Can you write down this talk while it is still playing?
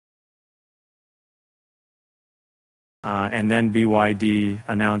And then BYD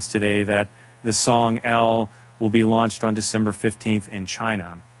announced today that the Song L will be launched on December 15th in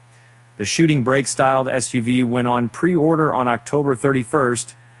China. The shooting brake-styled SUV went on pre-order on October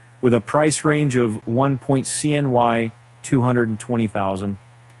 31st with a price range of CNY 220,000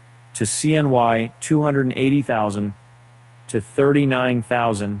 to CNY 280,000 to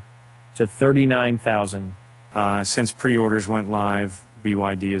 39,000 to 39,000. Since pre-orders went live,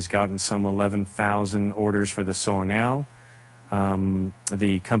 BYD has gotten some 11,000 orders for the Song L.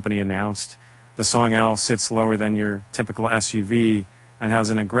 The company announced the Song L sits lower than your typical SUV and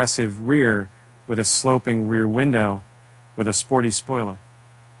has an aggressive rear with a sloping rear window with a sporty spoiler.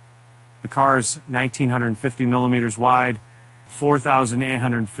 The car is 1,950 millimeters wide,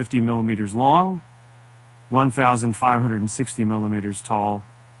 4,850 millimeters long, 1,560 millimeters tall,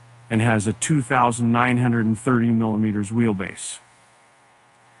 and has a 2,930 millimeters wheelbase.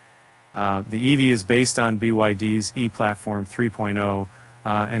 The EV is based on BYD's e-Platform 3.0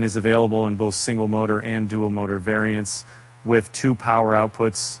 and is available in both single motor and dual motor variants with two power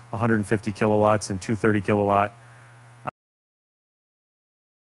outputs, 150 kilowatts and 230 kilowatt